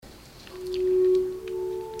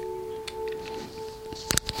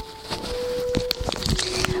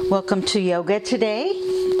Welcome to yoga today.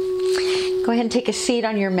 Go ahead and take a seat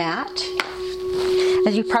on your mat.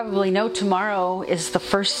 As you probably know, tomorrow is the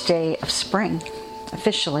first day of spring,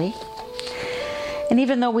 officially. And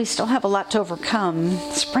even though we still have a lot to overcome,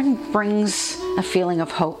 spring brings a feeling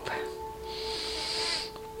of hope.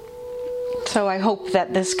 So I hope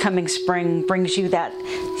that this coming spring brings you that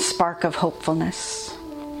spark of hopefulness.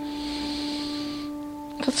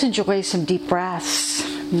 Let's enjoy some deep breaths,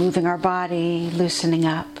 moving our body, loosening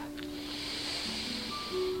up.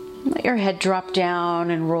 Let your head drop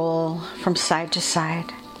down and roll from side to side.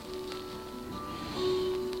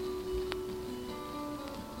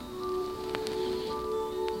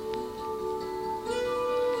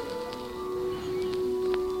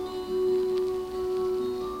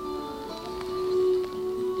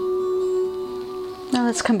 Now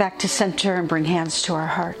let's come back to center and bring hands to our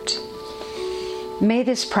heart. May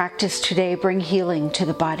this practice today bring healing to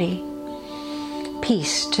the body,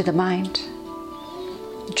 peace to the mind,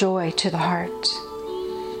 joy to the heart,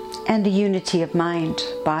 and a unity of mind,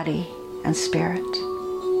 body, and spirit.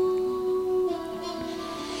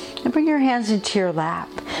 And bring your hands into your lap.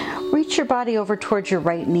 Reach your body over towards your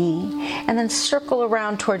right knee, and then circle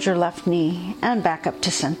around towards your left knee and back up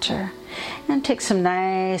to center. And take some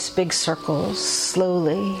nice big circles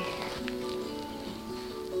slowly.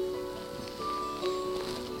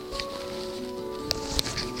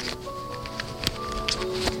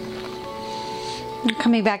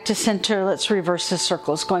 Coming back to center, let's reverse the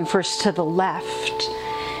circles, going first to the left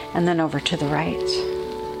and then over to the right.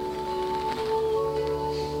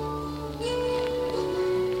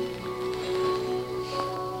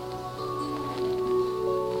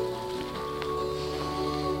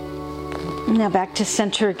 Now back to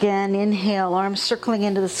center again. Inhale, arms circling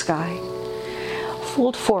into the sky.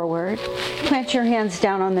 Fold forward. Plant your hands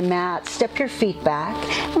down on the mat. Step your feet back.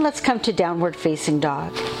 And let's come to downward facing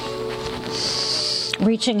dog.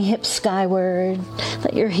 Reaching hips skyward.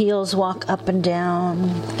 Let your heels walk up and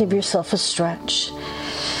down. Give yourself a stretch.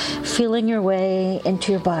 Feeling your way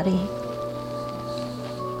into your body.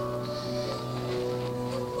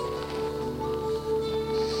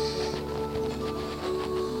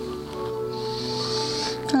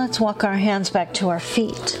 Let's walk our hands back to our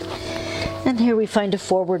feet. And here we find a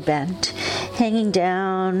forward bend. Hanging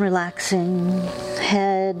down, relaxing.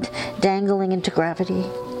 Head dangling into gravity.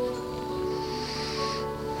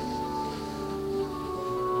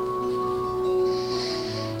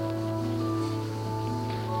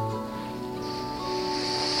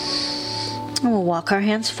 And we'll walk our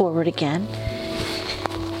hands forward again.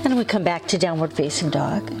 And we come back to downward facing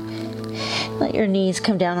dog. Let your knees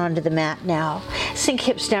come down onto the mat now. Sink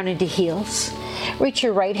hips down into heels. Reach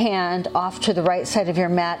your right hand off to the right side of your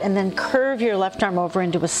mat and then curve your left arm over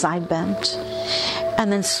into a side bend.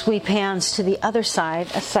 And then sweep hands to the other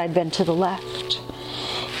side, a side bend to the left.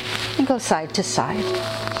 And go side to side.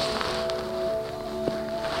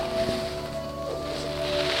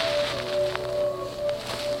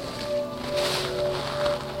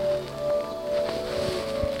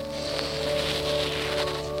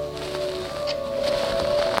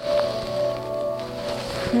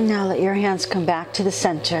 Now let your hands come back to the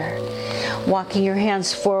center. Walking your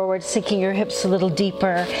hands forward, sinking your hips a little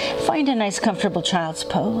deeper. Find a nice comfortable child's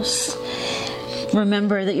pose.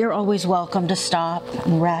 Remember that you're always welcome to stop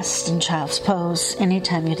and rest in child's pose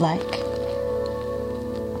anytime you'd like.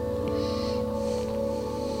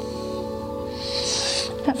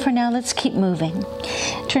 But for now, let's keep moving.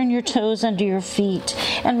 Turn your toes under your feet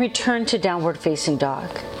and return to downward facing dog.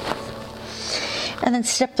 And then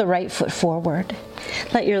step the right foot forward.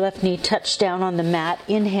 Let your left knee touch down on the mat.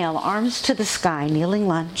 Inhale, arms to the sky, kneeling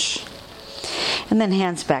lunge. And then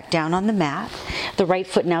hands back down on the mat. The right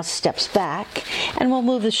foot now steps back. And we'll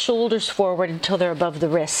move the shoulders forward until they're above the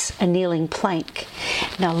wrists, a kneeling plank.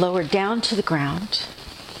 Now lower down to the ground.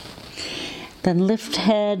 Then lift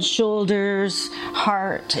head, shoulders,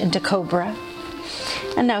 heart into cobra.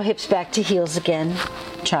 And now hips back to heels again,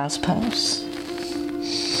 child's pose.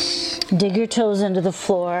 Dig your toes into the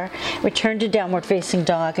floor, return to downward facing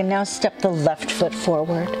dog, and now step the left foot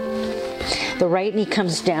forward. The right knee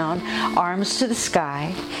comes down, arms to the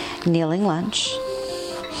sky, kneeling lunge.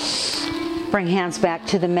 Bring hands back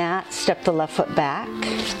to the mat, step the left foot back.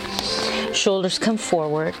 Shoulders come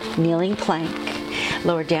forward, kneeling plank.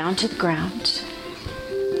 Lower down to the ground.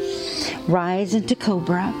 Rise into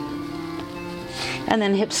cobra. And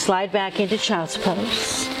then hips slide back into child's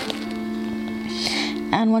pose.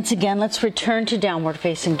 And once again, let's return to downward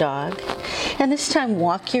facing dog. And this time,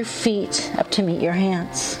 walk your feet up to meet your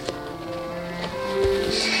hands.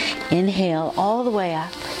 Inhale all the way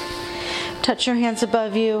up. touch your hands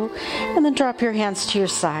above you, and then drop your hands to your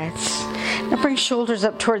sides. Now bring shoulders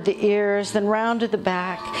up toward the ears, then round to the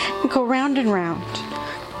back, and go round and round.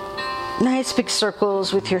 Nice big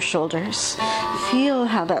circles with your shoulders. Feel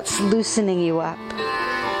how that's loosening you up.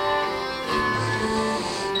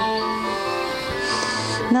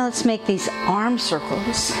 Now let's make these arm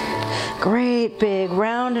circles. Great big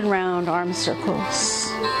round and round arm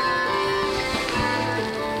circles.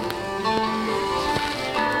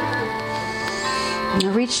 Now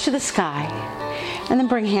reach to the sky and then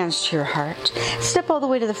bring hands to your heart. Step all the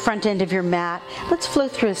way to the front end of your mat. Let's flow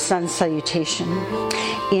through a sun salutation.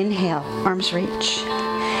 Inhale, arms reach.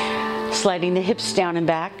 Sliding the hips down and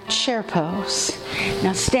back, chair pose.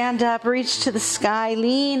 Now stand up, reach to the sky,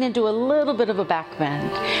 lean into a little bit of a back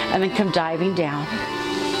bend, and then come diving down.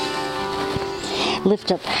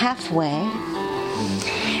 Lift up halfway,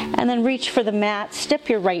 and then reach for the mat. Step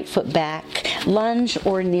your right foot back, lunge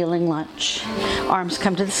or kneeling lunge. Arms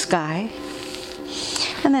come to the sky,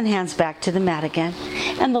 and then hands back to the mat again,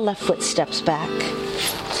 and the left foot steps back.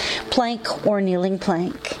 Plank or kneeling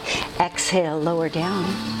plank. Exhale, lower down.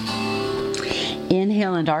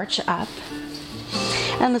 Inhale and arch up.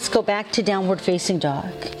 And let's go back to downward facing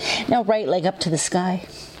dog. Now right leg up to the sky.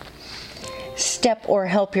 Step or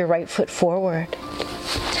help your right foot forward.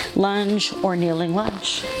 Lunge or kneeling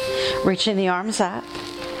lunge. Reaching the arms up.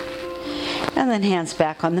 And then hands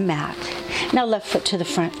back on the mat. Now left foot to the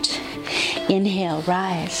front. Inhale,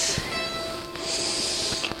 rise.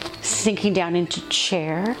 Sinking down into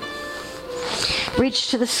chair. Reach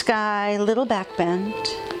to the sky, little back bend.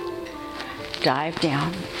 Dive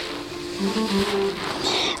down.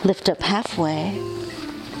 Lift up halfway.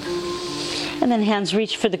 And then hands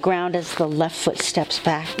reach for the ground as the left foot steps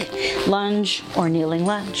back. Lunge or kneeling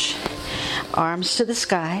lunge. Arms to the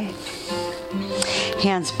sky.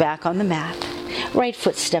 Hands back on the mat. Right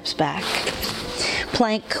foot steps back.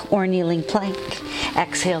 Plank or kneeling plank.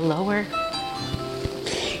 Exhale, lower.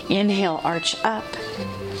 Inhale, arch up.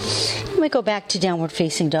 And we go back to downward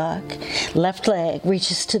facing dog. Left leg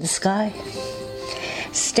reaches to the sky.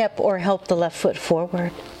 Step or help the left foot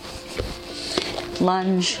forward.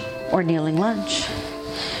 Lunge or kneeling lunge.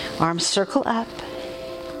 Arms circle up.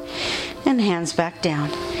 And hands back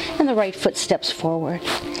down. And the right foot steps forward.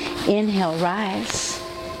 Inhale, rise.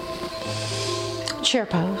 Chair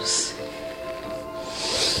pose.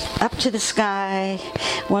 Up to the sky.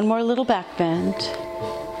 One more little back bend.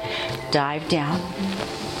 Dive down.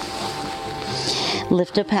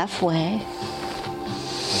 Lift up halfway.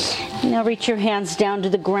 Now reach your hands down to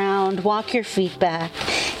the ground. Walk your feet back.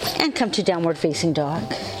 And come to downward facing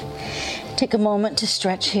dog. Take a moment to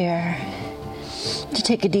stretch here. To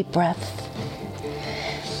take a deep breath.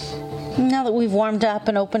 Now that we've warmed up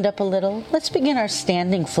and opened up a little, let's begin our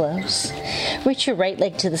standing flows. Reach your right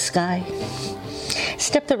leg to the sky.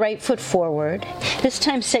 Step the right foot forward. This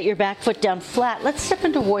time set your back foot down flat. Let's step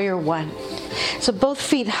into warrior one. So both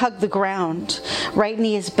feet hug the ground. Right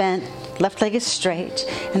knee is bent, left leg is straight,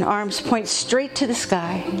 and arms point straight to the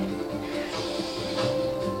sky.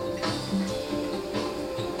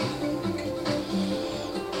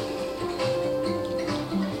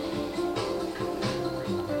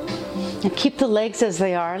 Now keep the legs as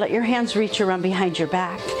they are. Let your hands reach around behind your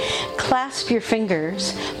back. Clasp your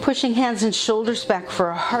fingers, pushing hands and shoulders back for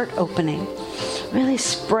a heart opening. Really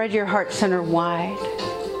spread your heart center wide.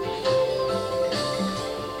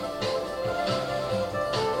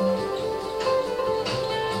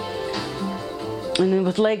 And then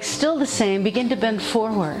with legs still the same, begin to bend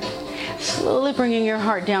forward, slowly bringing your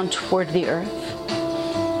heart down toward the earth.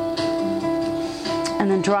 And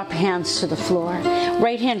then drop hands to the floor.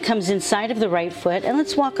 Right hand comes inside of the right foot, and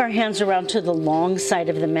let's walk our hands around to the long side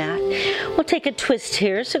of the mat. We'll take a twist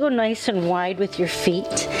here, so go nice and wide with your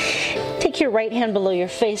feet. Take your right hand below your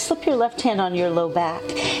face, slip your left hand on your low back.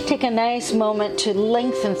 Take a nice moment to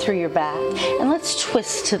lengthen through your back, and let's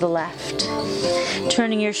twist to the left.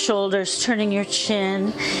 Turning your shoulders, turning your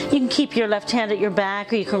chin. You can keep your left hand at your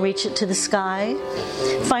back, or you can reach it to the sky.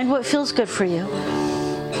 Find what feels good for you.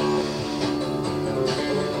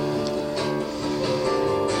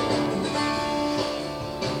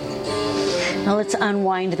 Now let's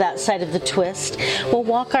unwind that side of the twist. We'll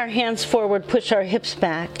walk our hands forward, push our hips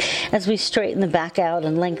back as we straighten the back out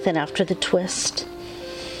and lengthen after the twist.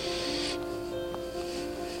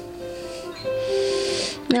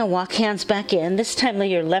 Now walk hands back in. This time lay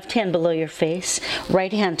your left hand below your face,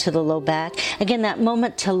 right hand to the low back. Again, that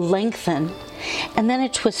moment to lengthen, and then a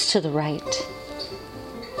twist to the right.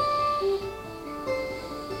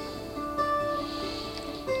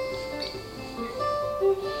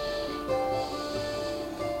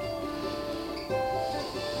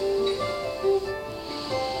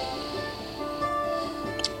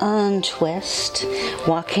 untwist.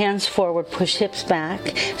 Walk hands forward, push hips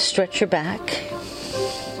back, stretch your back.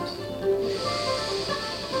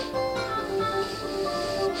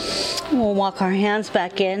 We'll walk our hands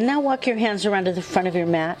back in. Now walk your hands around to the front of your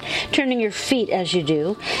mat, turning your feet as you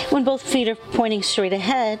do. When both feet are pointing straight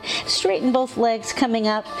ahead, straighten both legs coming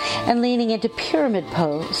up and leaning into pyramid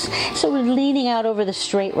pose. So we're leaning out over the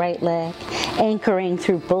straight right leg, anchoring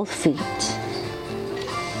through both feet.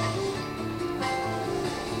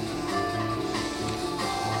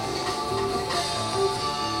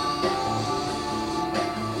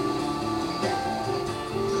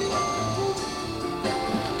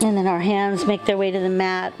 And then our hands make their way to the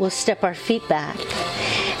mat. We'll step our feet back.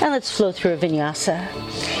 And let's flow through a vinyasa.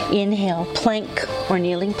 Inhale, plank or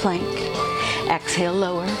kneeling plank. Exhale,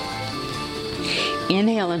 lower.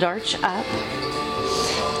 Inhale and arch up.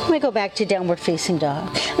 We go back to downward facing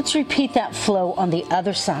dog. Let's repeat that flow on the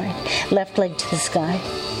other side. Left leg to the sky.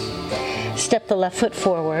 Step the left foot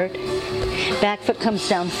forward. Back foot comes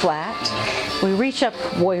down flat. We reach up,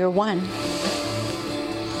 warrior one.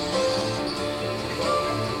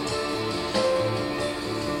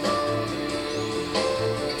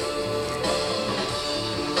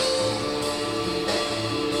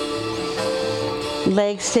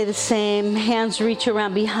 Legs stay the same, hands reach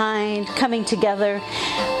around behind, coming together,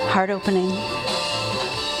 heart opening.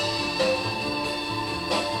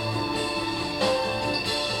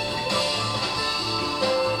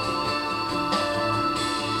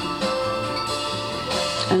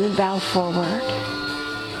 And then bow forward.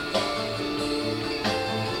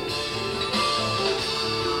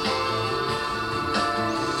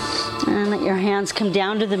 And let your hands come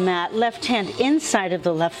down to the mat. Left hand inside of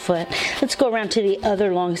the left foot. Let's go around to the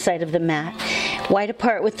other long side of the mat. Wide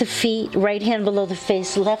apart with the feet. Right hand below the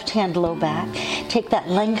face. Left hand low back. Take that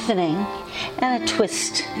lengthening and a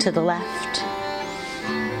twist to the left.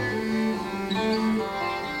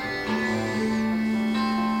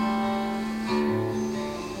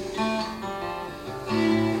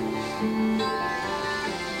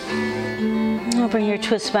 Bring your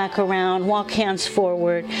twist back around, walk hands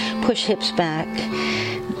forward, push hips back,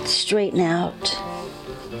 straighten out.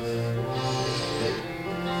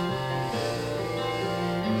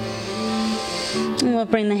 And we'll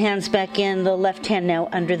bring the hands back in, the left hand now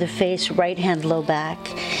under the face, right hand low back,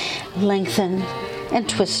 lengthen and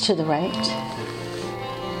twist to the right.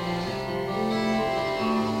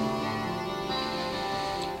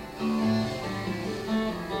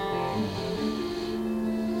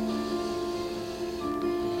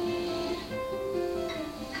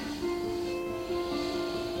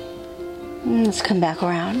 Let's come back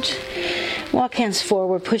around. Walk hands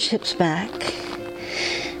forward, push hips back.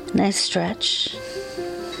 Nice stretch.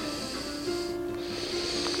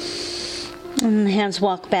 And the hands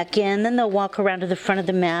walk back in. Then they'll walk around to the front of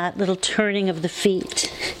the mat, little turning of the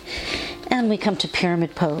feet. And we come to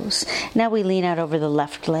pyramid pose. Now we lean out over the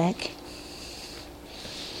left leg.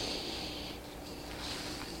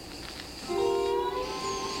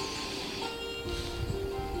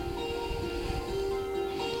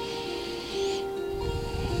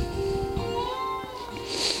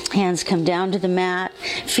 Hands come down to the mat,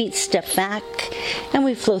 feet step back, and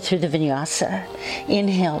we flow through the vinyasa.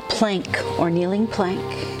 Inhale, plank or kneeling plank.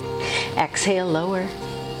 Exhale, lower.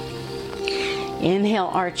 Inhale,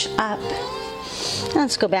 arch up. And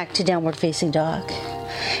let's go back to downward facing dog.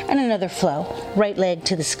 And another flow, right leg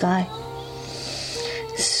to the sky.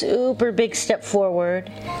 Super big step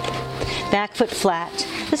forward. Back foot flat.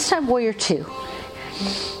 This time warrior two.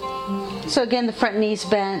 So again, the front knee's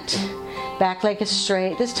bent. Back leg is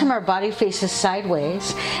straight. This time our body faces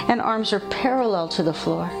sideways and arms are parallel to the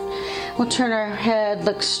floor. We'll turn our head,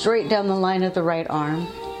 look straight down the line of the right arm.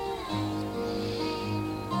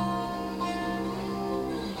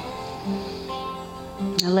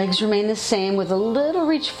 The legs remain the same with a little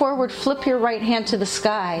reach forward. Flip your right hand to the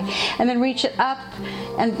sky and then reach it up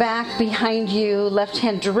and back behind you. Left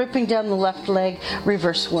hand dripping down the left leg,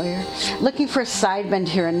 reverse warrior. Looking for a side bend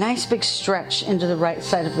here, a nice big stretch into the right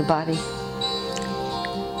side of the body.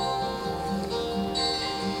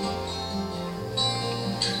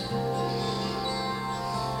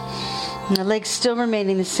 And the legs still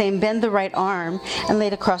remaining the same. Bend the right arm and lay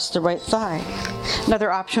it across the right thigh. Another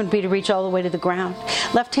option would be to reach all the way to the ground.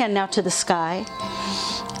 Left hand now to the sky.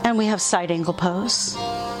 And we have side angle pose.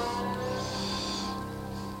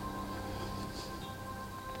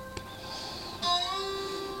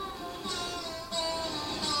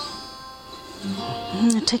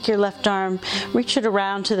 Take your left arm, reach it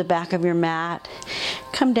around to the back of your mat.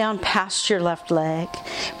 Come down past your left leg.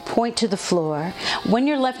 point to the floor. When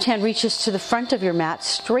your left hand reaches to the front of your mat,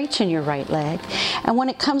 straighten your right leg. And when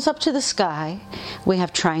it comes up to the sky, we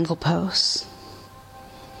have triangle pose.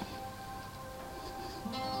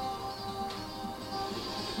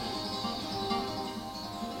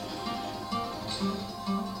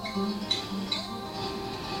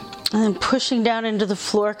 And then pushing down into the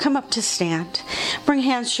floor, come up to stand. Bring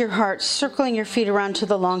hands to your heart, circling your feet around to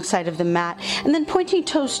the long side of the mat, and then pointing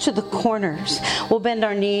toes to the corners. We'll bend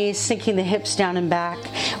our knees, sinking the hips down and back.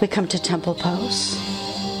 We come to temple pose.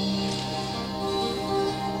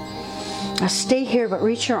 Now stay here, but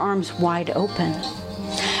reach your arms wide open.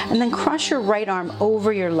 And then cross your right arm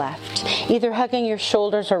over your left, either hugging your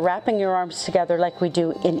shoulders or wrapping your arms together like we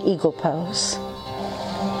do in eagle pose.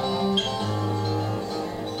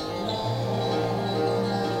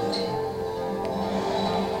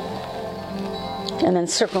 And then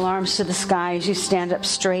circle arms to the sky as you stand up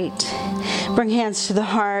straight. Bring hands to the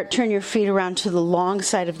heart. Turn your feet around to the long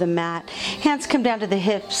side of the mat. Hands come down to the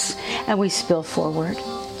hips and we spill forward.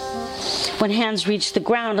 When hands reach the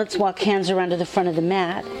ground, let's walk hands around to the front of the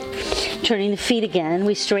mat. Turning the feet again,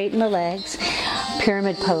 we straighten the legs.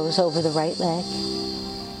 Pyramid pose over the right leg.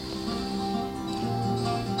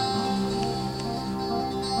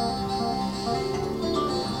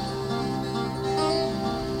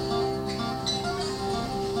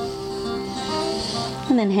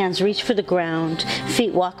 And then hands reach for the ground,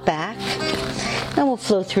 feet walk back, and we'll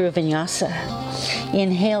flow through a vinyasa.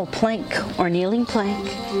 Inhale, plank or kneeling plank.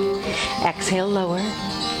 Exhale, lower.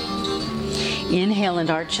 Inhale and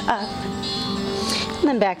arch up. And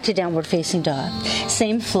then back to downward facing dog.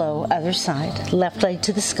 Same flow, other side, left leg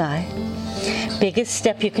to the sky. Biggest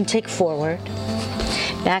step you can take forward.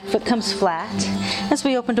 Back foot comes flat as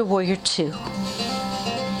we open to warrior two.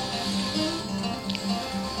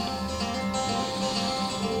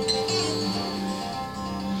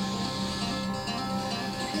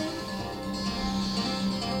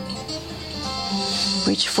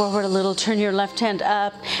 Reach forward a little, turn your left hand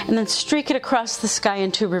up, and then streak it across the sky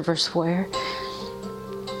into reverse warrior.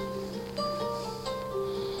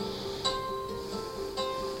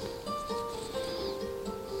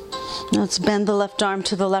 Now let's bend the left arm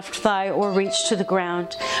to the left thigh or reach to the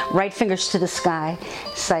ground. Right fingers to the sky,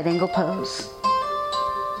 side angle pose.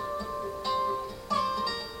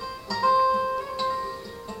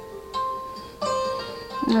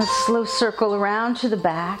 Now slow circle around to the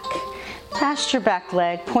back. Past your back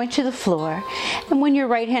leg, point to the floor, and when your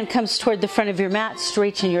right hand comes toward the front of your mat,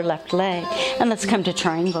 straighten your left leg, and let's come to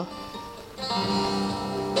triangle.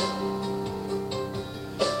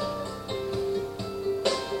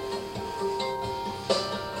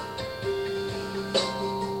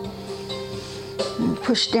 And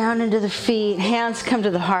push down into the feet, hands come to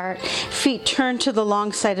the heart, feet turn to the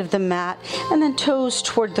long side of the mat, and then toes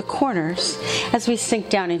toward the corners as we sink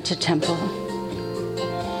down into temple.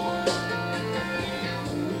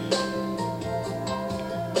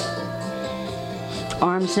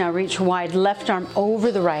 Arms now reach wide, left arm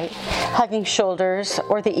over the right, hugging shoulders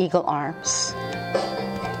or the eagle arms.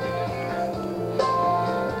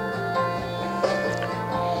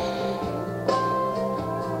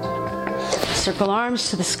 Circle arms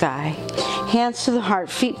to the sky, hands to the heart,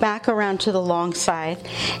 feet back around to the long side,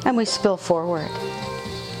 and we spill forward.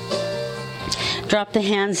 Drop the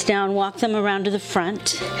hands down, walk them around to the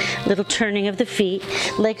front, little turning of the feet,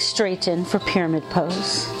 legs straighten for pyramid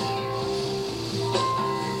pose.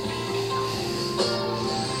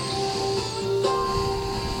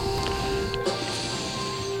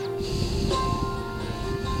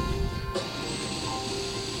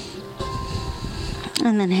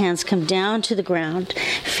 And then hands come down to the ground,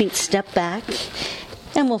 feet step back,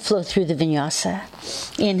 and we'll flow through the vinyasa.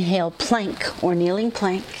 Inhale, plank or kneeling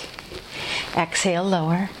plank. Exhale,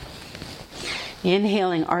 lower.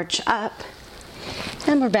 Inhaling, arch up.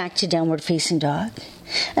 And we're back to downward facing dog.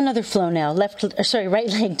 Another flow now, right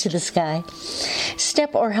leg to the sky.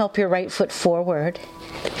 Step or help your right foot forward.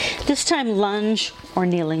 This time lunge or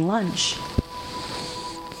kneeling lunge.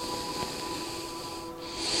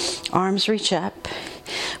 Arms reach up.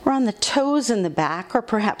 We're on the toes in the back, or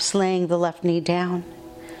perhaps laying the left knee down.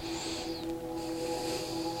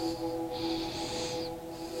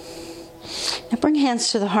 Now bring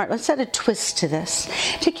hands to the heart. Let's add a twist to this.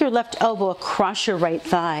 Take your left elbow across your right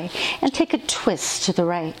thigh and take a twist to the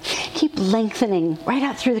right. Keep lengthening right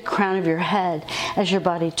out through the crown of your head as your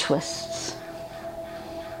body twists.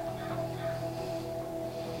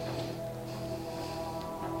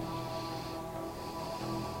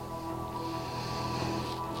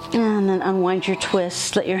 And then unwind your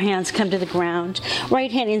twist. Let your hands come to the ground.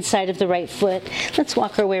 Right hand inside of the right foot. Let's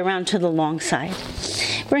walk our way around to the long side.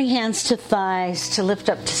 Bring hands to thighs to lift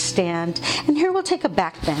up to stand. And here we'll take a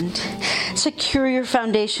back bend. Secure your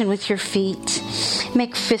foundation with your feet.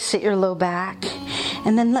 Make fists at your low back.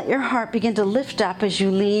 And then let your heart begin to lift up as you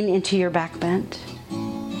lean into your back bend.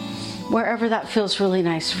 Wherever that feels really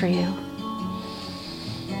nice for you.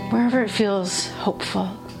 Wherever it feels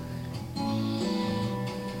hopeful.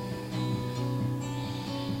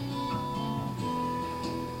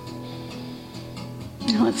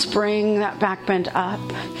 Now let's bring that back bend up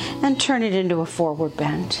and turn it into a forward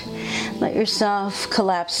bend. Let yourself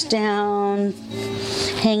collapse down,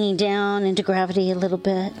 hanging down into gravity a little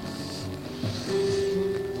bit.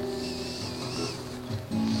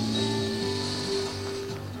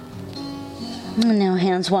 And now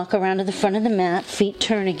hands walk around to the front of the mat, feet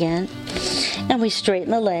turn again, and we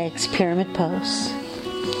straighten the legs, pyramid pose.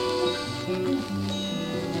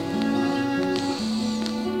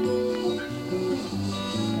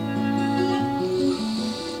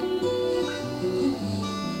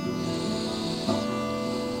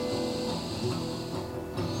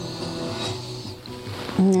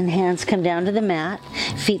 And then hands come down to the mat,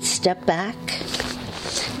 feet step back,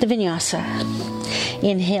 the vinyasa.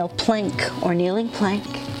 Inhale, plank or kneeling plank.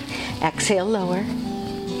 Exhale, lower.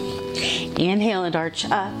 Inhale and arch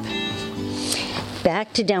up.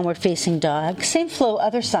 Back to downward facing dog. Same flow,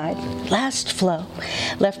 other side. Last flow.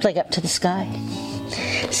 Left leg up to the sky.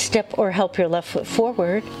 Step or help your left foot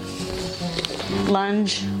forward.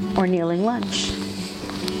 Lunge or kneeling lunge.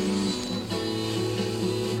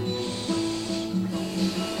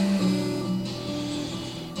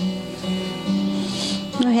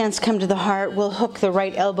 Hands come to the heart. We'll hook the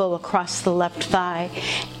right elbow across the left thigh,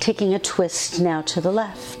 taking a twist now to the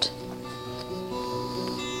left.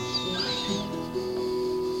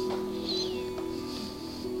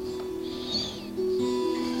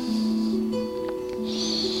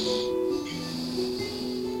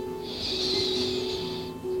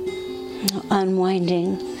 Now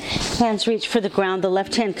unwinding. Hands reach for the ground. The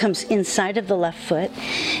left hand comes inside of the left foot,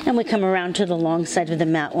 and we come around to the long side of the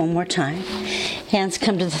mat one more time. Hands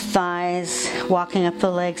come to the thighs, walking up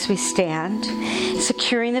the legs, we stand.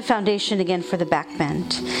 Securing the foundation again for the back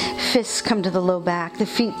bend. Fists come to the low back, the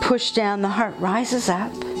feet push down, the heart rises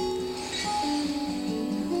up.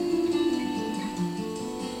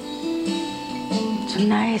 Some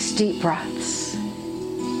nice deep breaths.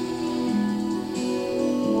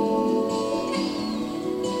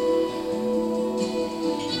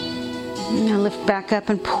 Now lift back up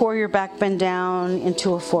and pour your back bend down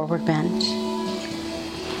into a forward bend.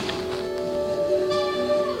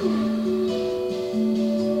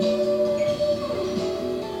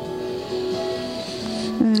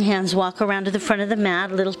 Hands walk around to the front of the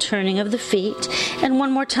mat, a little turning of the feet. And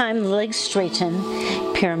one more time, the legs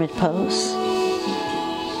straighten, pyramid pose.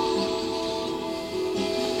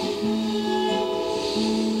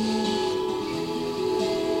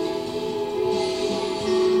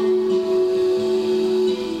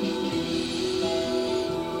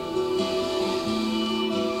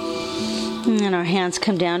 And our hands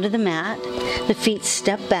come down to the mat, the feet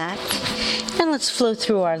step back, and let's flow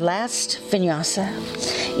through our last vinyasa.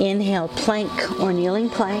 Inhale, plank or kneeling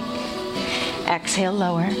plank. Exhale,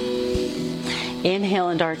 lower. Inhale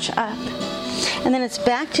and arch up. And then it's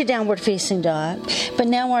back to downward facing dog. But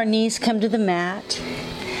now our knees come to the mat.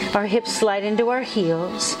 Our hips slide into our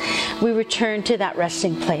heels. We return to that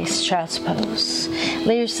resting place, child's pose.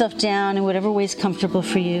 Lay yourself down in whatever way is comfortable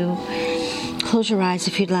for you. Close your eyes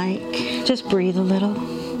if you'd like. Just breathe a little.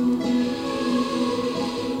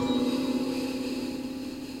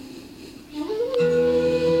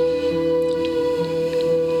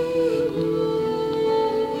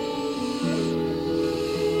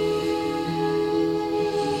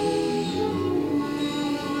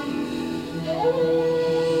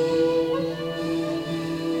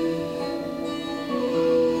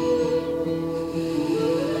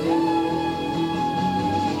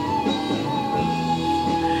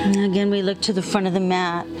 Again, we look to the front of the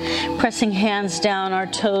mat, pressing hands down, our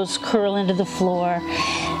toes curl into the floor,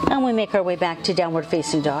 and we make our way back to downward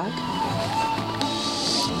facing dog.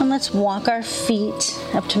 And let's walk our feet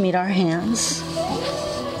up to meet our hands.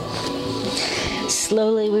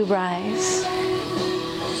 Slowly we rise,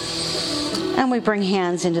 and we bring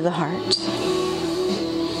hands into the heart.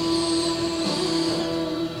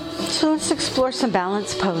 So let's explore some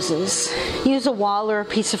balance poses. Use a wall or a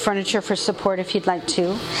piece of furniture for support if you'd like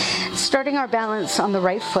to. Starting our balance on the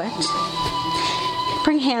right foot.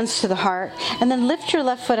 Bring hands to the heart and then lift your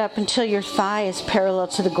left foot up until your thigh is parallel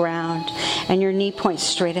to the ground and your knee points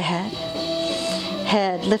straight ahead.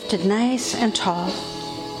 Head lifted nice and tall.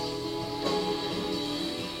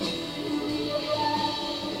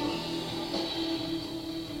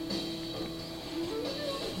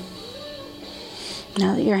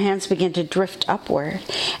 Now that your hands begin to drift upward.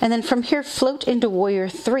 And then from here, float into Warrior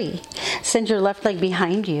 3. Send your left leg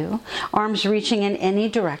behind you, arms reaching in any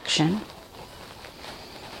direction.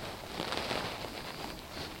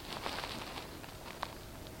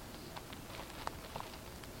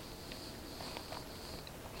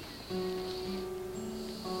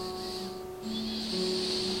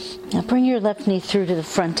 Now bring your left knee through to the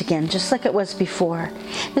front again, just like it was before.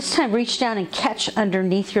 This time reach down and catch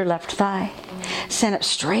underneath your left thigh. Stand up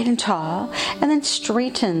straight and tall, and then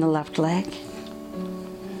straighten the left leg.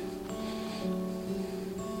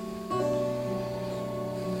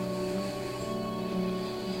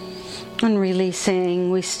 And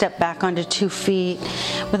releasing, we step back onto 2 feet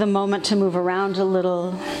with a moment to move around a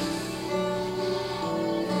little.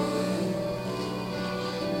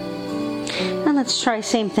 And let's try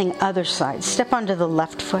same thing other side. Step onto the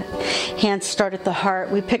left foot. Hands start at the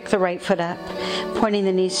heart. We pick the right foot up, pointing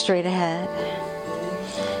the knees straight ahead.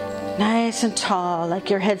 Nice and tall, like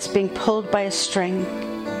your head's being pulled by a string.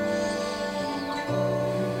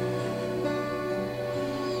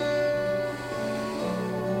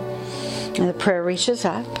 And the prayer reaches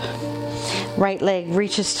up. Right leg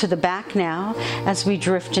reaches to the back now as we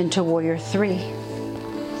drift into Warrior 3.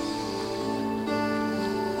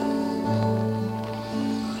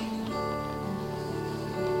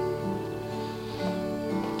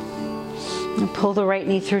 And pull the right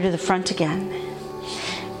knee through to the front again.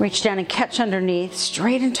 Reach down and catch underneath,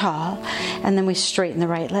 straight and tall, and then we straighten the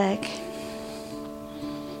right leg.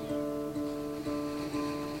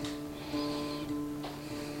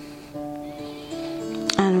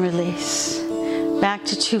 And release. Back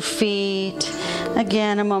to 2 feet.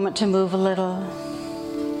 Again, a moment to move a little.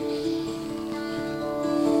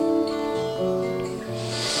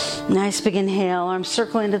 Nice big inhale, arms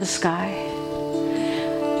circle into the sky.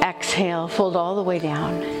 Exhale, fold all the way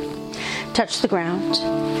down. Touch the ground.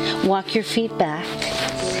 Walk your feet back.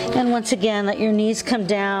 And once again, let your knees come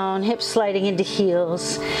down, hips sliding into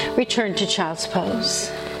heels. Return to child's pose.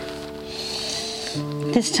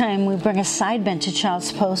 This time we bring a side bend to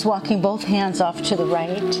child's pose, walking both hands off to the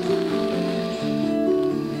right.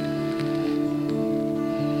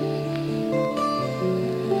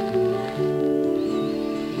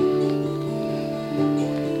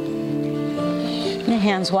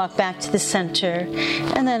 Hands walk back to the center,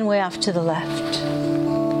 and then way off to the left.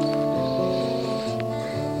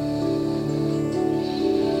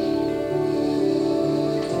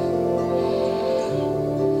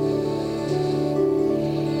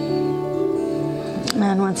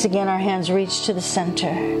 And once again, our hands reach to the center.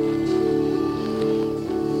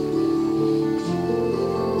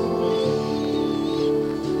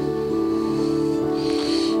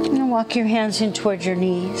 And walk your hands in towards your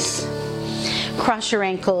knees. Cross your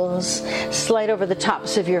ankles, slide over the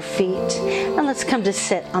tops of your feet, and let's come to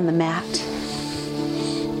sit on the mat.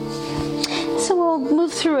 So we'll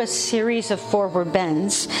move through a series of forward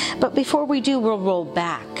bends, but before we do, we'll roll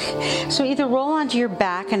back. So either roll onto your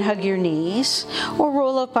back and hug your knees, or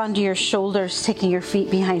roll up onto your shoulders, taking your feet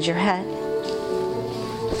behind your head.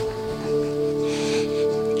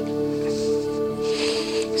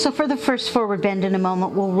 So for the first forward bend in a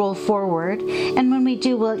moment, we'll roll forward. And when we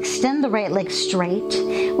do, we'll extend the right leg straight.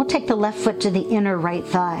 We'll take the left foot to the inner right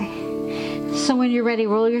thigh. So when you're ready,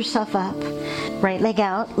 roll yourself up. Right leg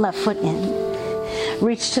out, left foot in.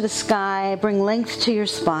 Reach to the sky, bring length to your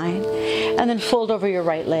spine, and then fold over your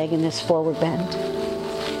right leg in this forward bend.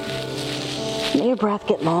 Let your breath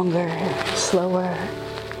get longer, slower,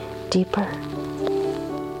 deeper.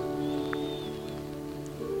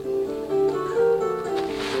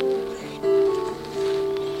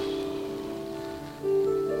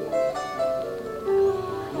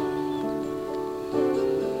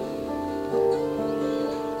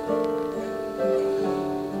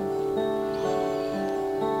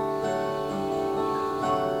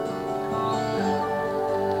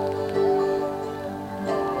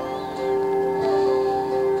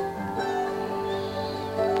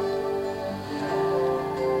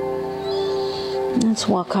 Let's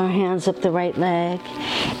walk our hands up the right leg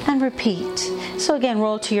and repeat. So again,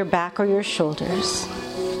 roll to your back or your shoulders.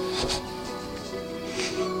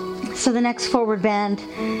 So the next forward bend,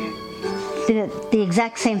 the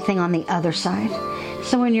exact same thing on the other side.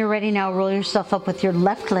 So when you're ready now, roll yourself up with your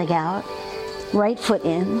left leg out, right foot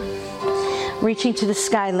in, reaching to the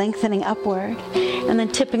sky, lengthening upward, and then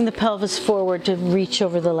tipping the pelvis forward to reach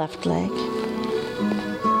over the left leg.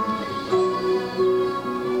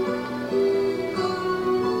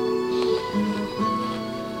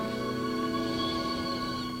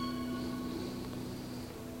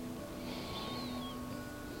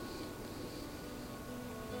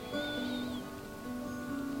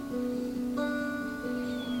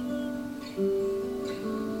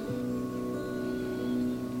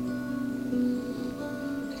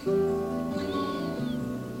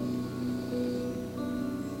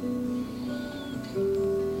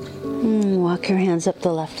 your hands up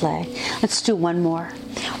the left leg. Let's do one more.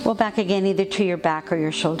 Roll back again, either to your back or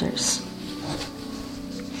your shoulders.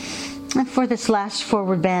 And for this last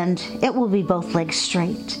forward bend, it will be both legs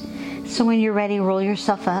straight. So when you're ready, roll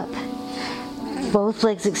yourself up. Both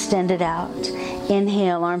legs extended out.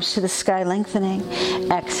 Inhale, arms to the sky, lengthening.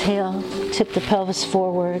 Exhale, tip the pelvis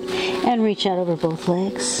forward and reach out over both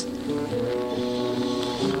legs.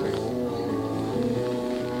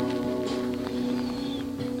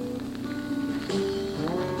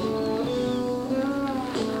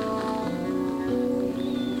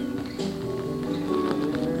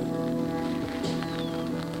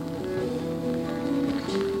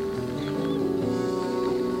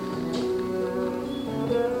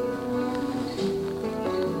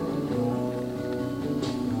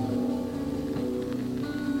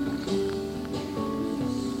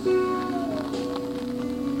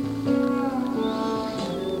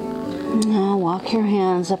 Now walk your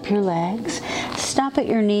hands up your legs. Stop at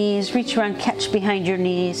your knees, reach around, catch behind your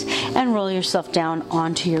knees, and roll yourself down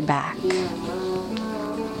onto your back.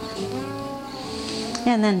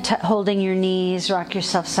 And then holding your knees, rock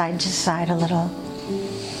yourself side to side a little.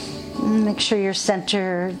 Make sure you're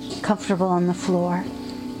centered, comfortable on the floor.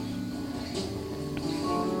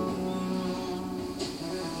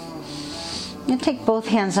 And take both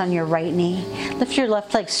hands on your right knee. Lift your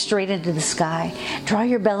left leg straight into the sky. Draw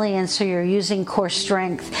your belly in so you're using core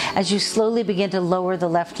strength as you slowly begin to lower the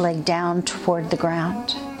left leg down toward the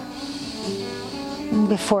ground. And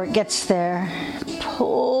before it gets there,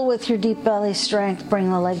 pull with your deep belly strength, bring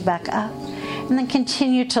the leg back up, and then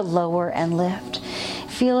continue to lower and lift.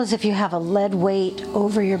 Feel as if you have a lead weight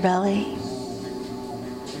over your belly.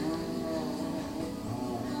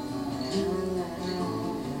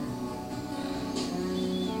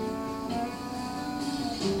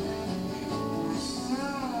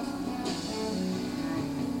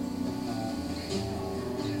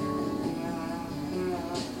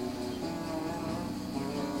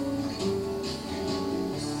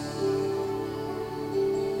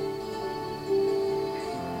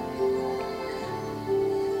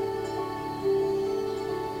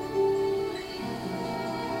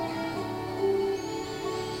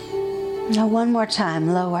 Now one more time,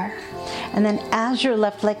 lower. And then as your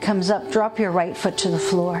left leg comes up, drop your right foot to the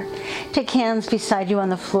floor. Take hands beside you on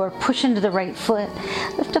the floor, push into the right foot,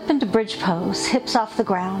 lift up into bridge pose, hips off the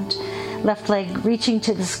ground, left leg reaching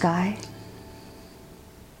to the sky.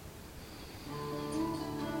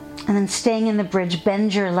 And then staying in the bridge,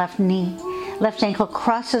 bend your left knee. Left ankle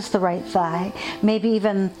crosses the right thigh, maybe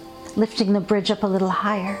even lifting the bridge up a little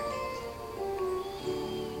higher.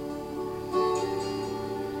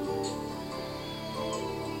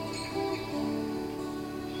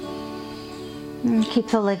 And keep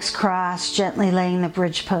the legs crossed, gently laying the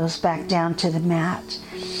bridge pose back down to the mat.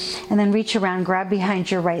 And then reach around, grab behind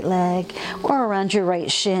your right leg or around your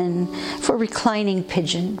right shin for reclining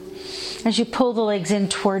pigeon. As you pull the legs in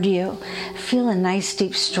toward you, feel a nice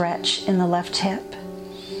deep stretch in the left hip.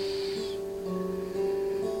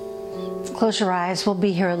 Close your eyes. We'll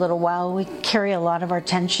be here a little while. We carry a lot of our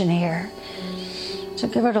tension here. So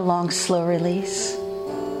give it a long, slow release.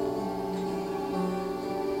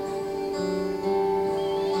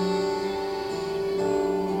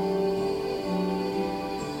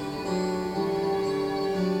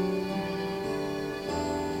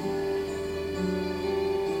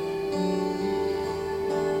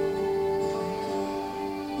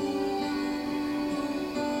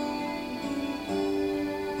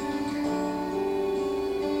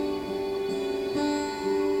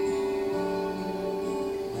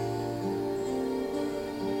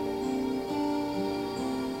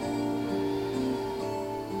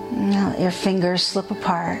 Now let your fingers slip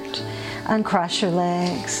apart. Uncross your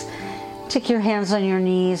legs. Take your hands on your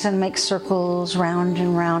knees and make circles round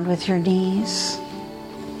and round with your knees.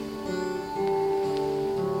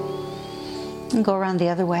 And go around the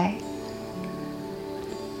other way.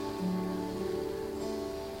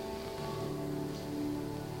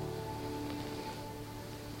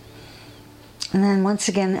 And then once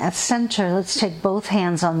again at center, let's take both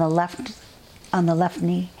hands on the left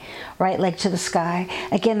knee, right leg to the sky.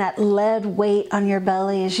 Again, that lead weight on your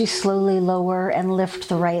belly as you slowly lower and lift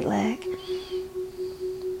the right leg.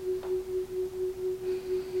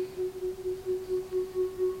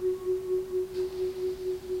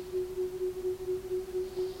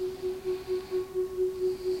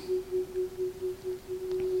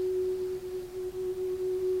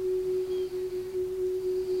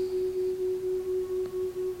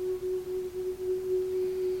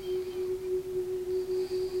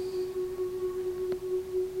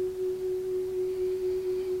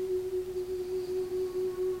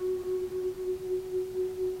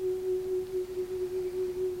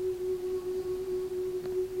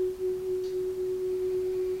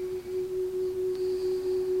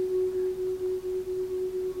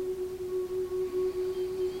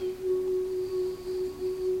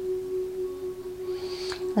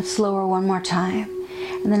 Let's lower one more time.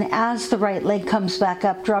 And then as the right leg comes back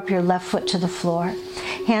up, drop your left foot to the floor.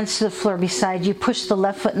 Hands to the floor beside you. Push the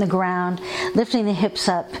left foot in the ground, lifting the hips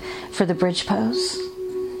up for the bridge pose.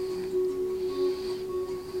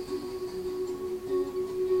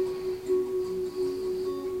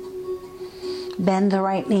 Bend the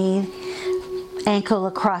right knee, ankle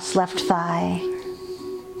across left thigh.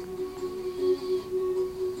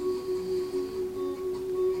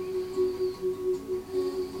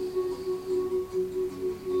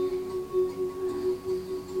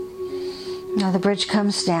 Now the bridge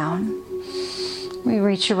comes down. We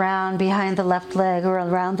reach around behind the left leg or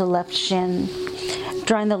around the left shin,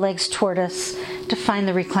 drawing the legs toward us to find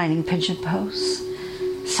the reclining pigeon pose.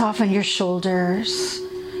 Soften your shoulders,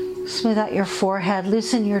 smooth out your forehead,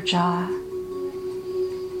 loosen your jaw.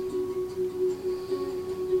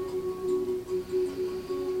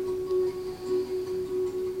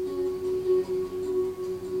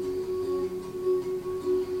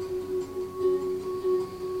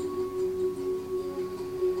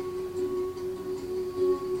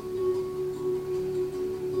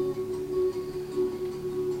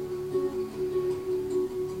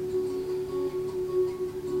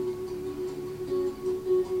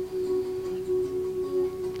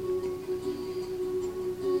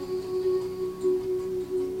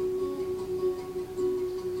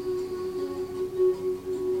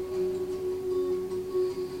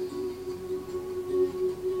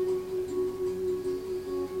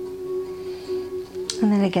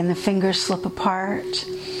 And then again, the fingers slip apart.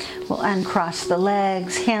 We'll uncross the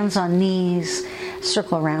legs, hands on knees,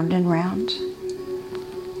 circle round and round.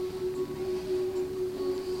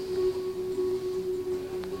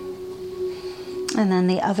 And then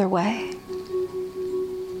the other way.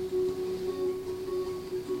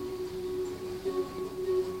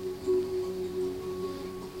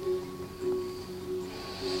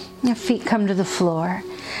 Your feet come to the floor.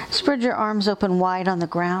 Spread your arms open wide on the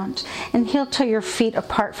ground and heel toe your feet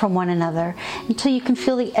apart from one another until you can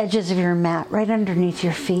feel the edges of your mat right underneath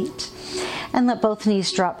your feet. And let both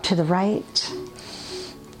knees drop to the right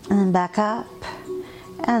and then back up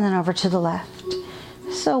and then over to the left.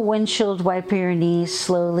 So windshield wiper your knees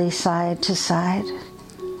slowly side to side.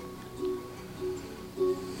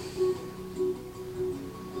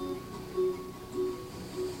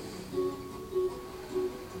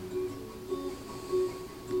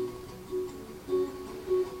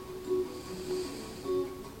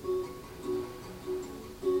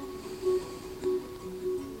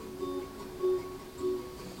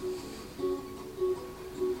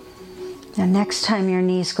 Now next time your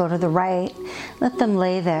knees go to the right, let them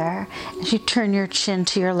lay there as you turn your chin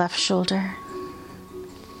to your left shoulder.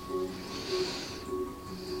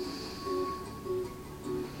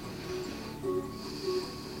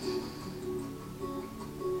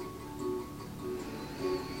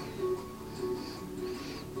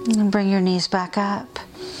 And bring your knees back up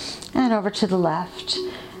and over to the left.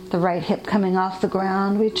 The right hip coming off the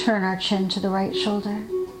ground, we turn our chin to the right shoulder.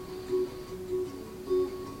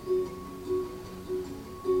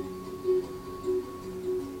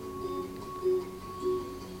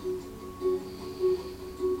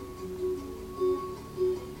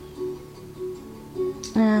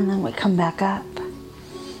 And then we come back up.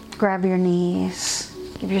 Grab your knees.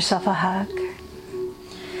 Give yourself a hug.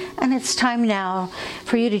 And it's time now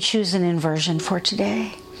for you to choose an inversion for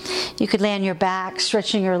today. You could lay on your back,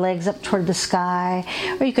 stretching your legs up toward the sky,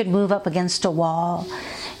 or you could move up against a wall.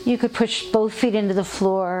 You could push both feet into the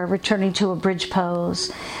floor, returning to a bridge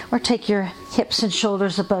pose, or take your hips and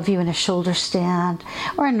shoulders above you in a shoulder stand,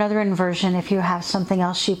 or another inversion if you have something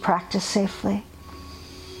else you practice safely.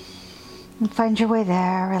 And find your way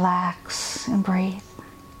there, relax and breathe.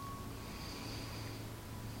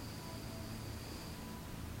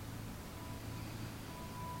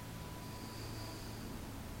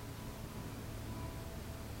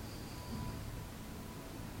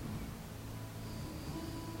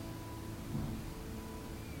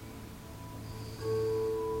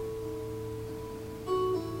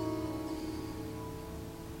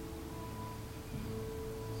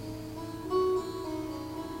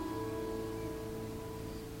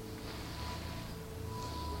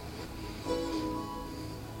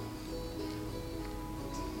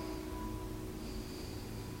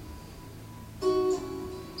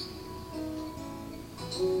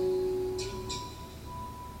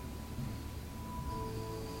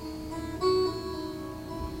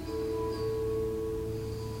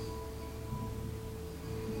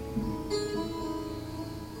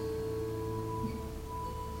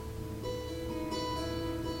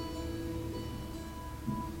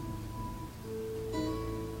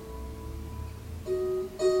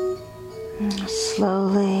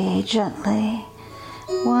 Slowly, gently,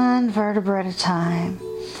 one vertebra at a time,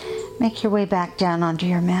 make your way back down onto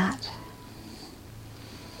your mat.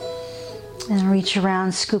 And reach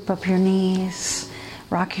around, scoop up your knees,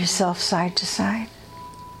 rock yourself side to side.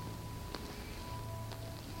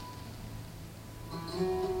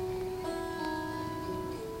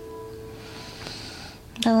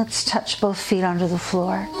 Now let's touch both feet onto the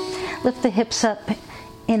floor. Lift the hips up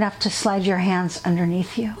enough to slide your hands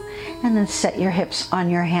underneath you, and then set your hips on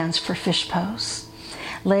your hands for fish pose.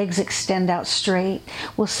 Legs extend out straight.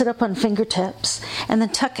 We'll sit up on fingertips and then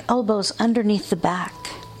tuck elbows underneath the back.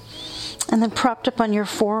 And then propped up on your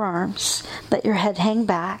forearms, let your head hang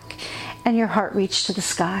back and your heart reach to the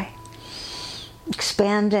sky.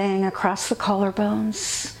 Expanding across the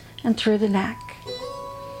collarbones and through the neck.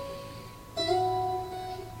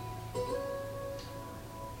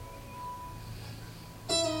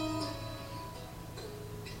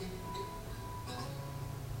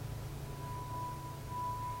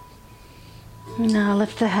 Now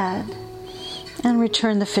lift the head and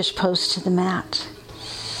return the fish pose to the mat.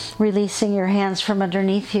 Releasing your hands from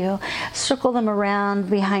underneath you, circle them around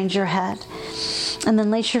behind your head, and then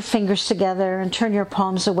lace your fingers together and turn your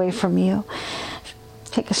palms away from you.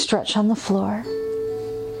 Take a stretch on the floor.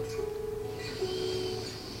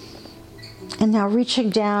 And now reaching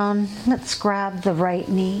down, let's grab the right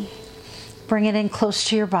knee. Bring it in close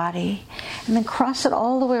to your body, and then cross it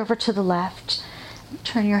all the way over to the left.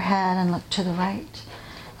 Turn your head and look to the right.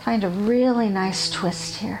 Find a really nice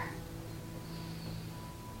twist here.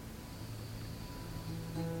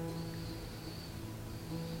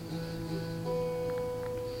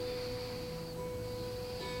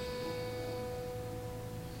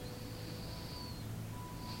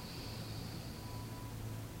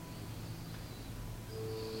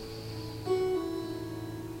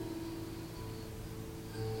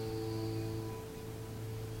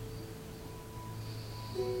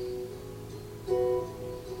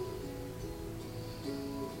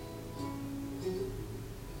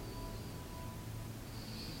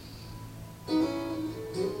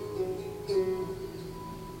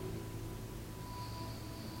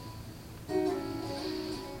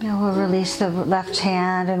 Now we'll release the left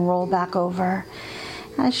hand and roll back over.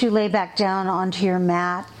 As you lay back down onto your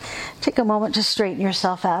mat, take a moment to straighten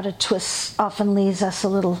yourself out. A twist often leaves us a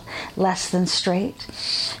little less than straight.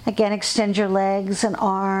 Again, extend your legs and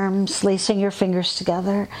arms, lacing your fingers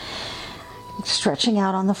together, stretching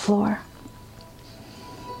out on the floor.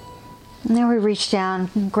 And then we reach down,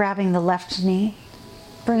 grabbing the left knee,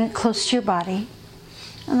 bring it close to your body,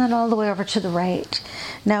 and then all the way over to the right.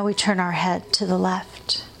 Now we turn our head to the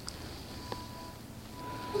left.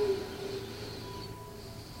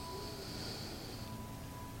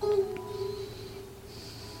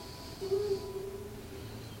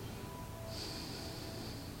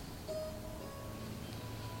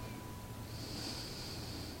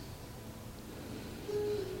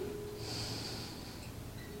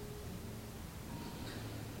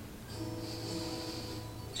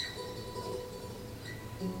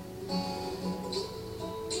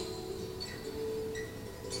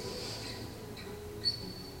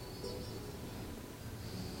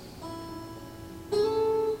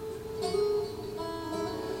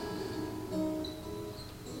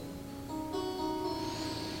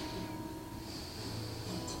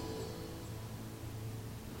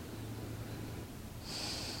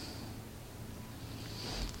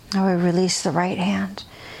 Now we release the right hand,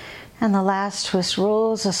 and the last twist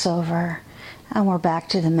rolls us over, and we're back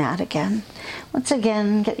to the mat again. Once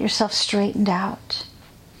again, get yourself straightened out.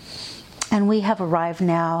 And we have arrived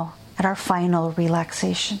now at our final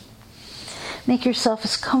relaxation. Make yourself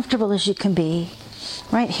as comfortable as you can be,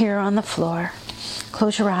 right here on the floor.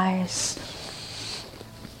 Close your eyes.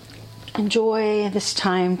 Enjoy this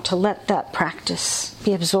time to let that practice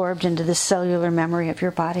be absorbed into the cellular memory of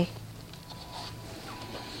your body.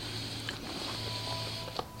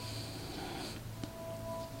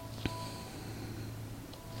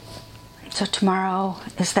 So tomorrow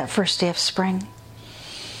is that first day of spring.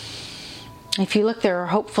 If you look, there are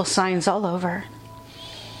hopeful signs all over.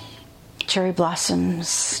 Cherry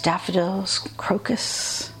blossoms, daffodils,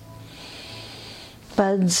 crocus,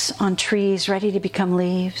 buds on trees ready to become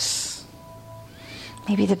leaves.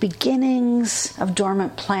 Maybe the beginnings of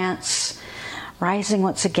dormant plants rising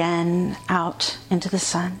once again out into the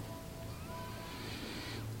sun.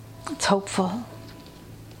 It's hopeful.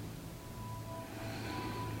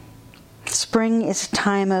 Spring is a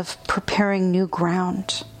time of preparing new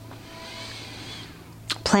ground,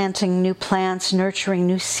 planting new plants, nurturing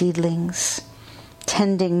new seedlings,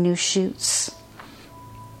 tending new shoots,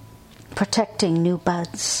 protecting new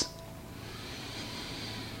buds.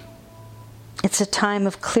 It's a time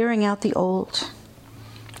of clearing out the old,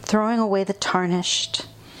 throwing away the tarnished,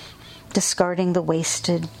 discarding the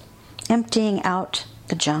wasted, emptying out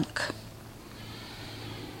the junk.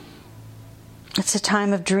 It's a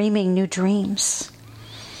time of dreaming new dreams,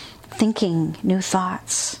 thinking new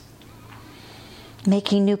thoughts,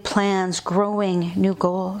 making new plans, growing new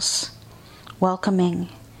goals, welcoming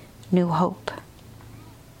new hope.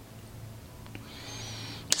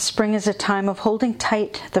 Spring is a time of holding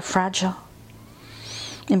tight the fragile,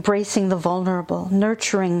 embracing the vulnerable,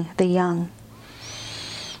 nurturing the young,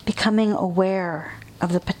 becoming aware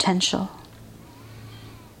of the potential,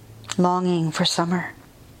 longing for summer.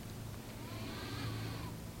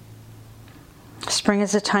 Spring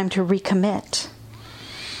is a time to recommit,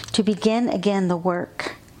 to begin again the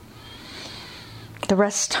work. The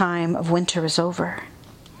rest time of winter is over,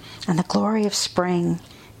 and the glory of spring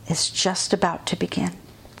is just about to begin.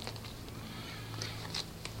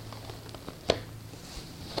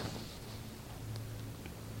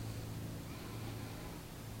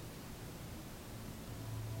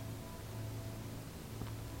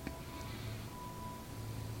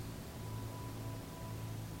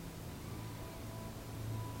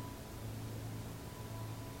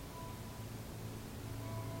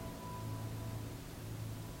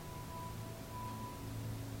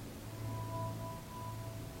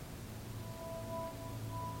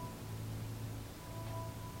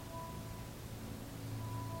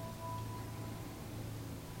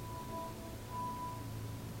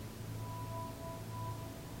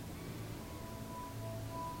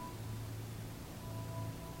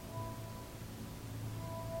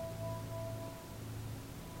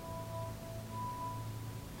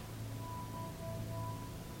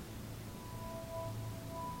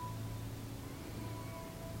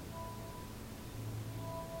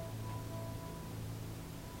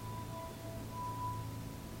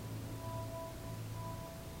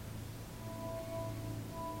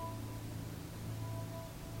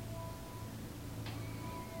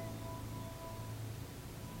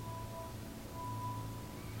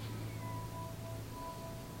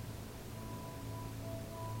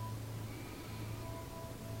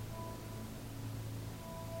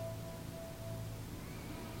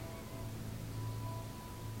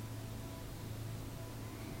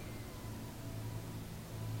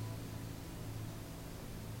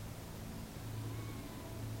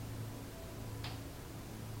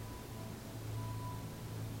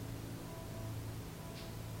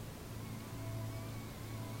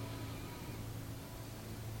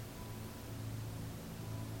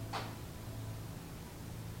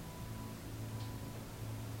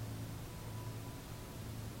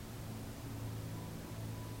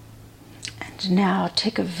 And now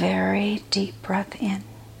take a very deep breath in.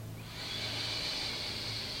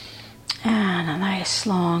 And a nice,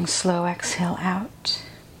 long, slow exhale out.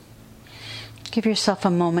 Give yourself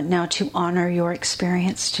a moment now to honor your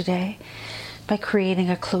experience today by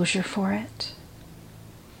creating a closure for it.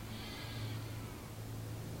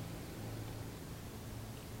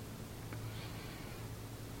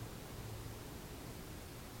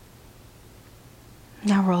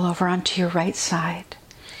 Now roll over onto your right side.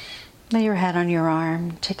 Lay your head on your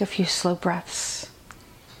arm. Take a few slow breaths.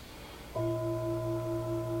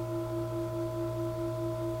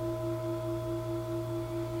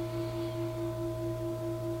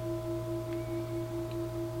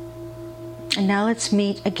 And now let's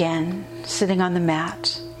meet again, sitting on the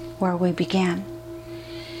mat where we began.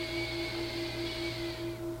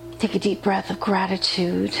 Take a deep breath of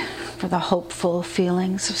gratitude for the hopeful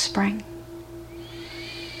feelings of spring.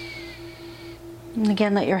 And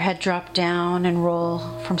again, let your head drop down and roll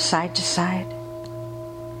from side to side.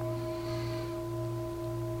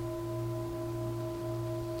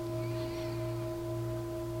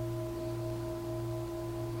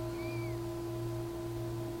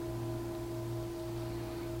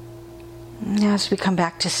 Now as we come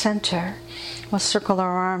back to center, we'll circle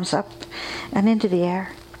our arms up and into the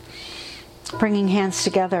air, bringing hands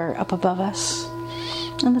together up above us.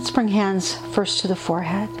 And let's bring hands first to the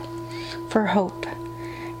forehead for hope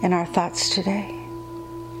in our thoughts today.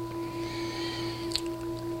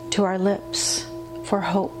 To our lips for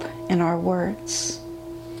hope in our words.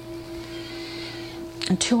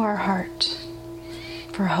 And to our heart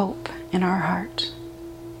for hope in our heart.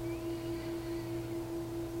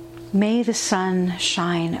 May the sun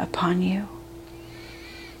shine upon you.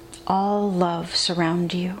 All love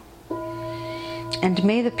surround you. And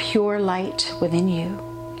may the pure light within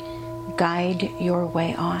you guide your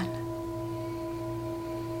way on.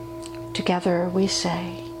 Together we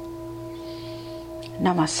say,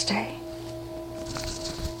 Namaste.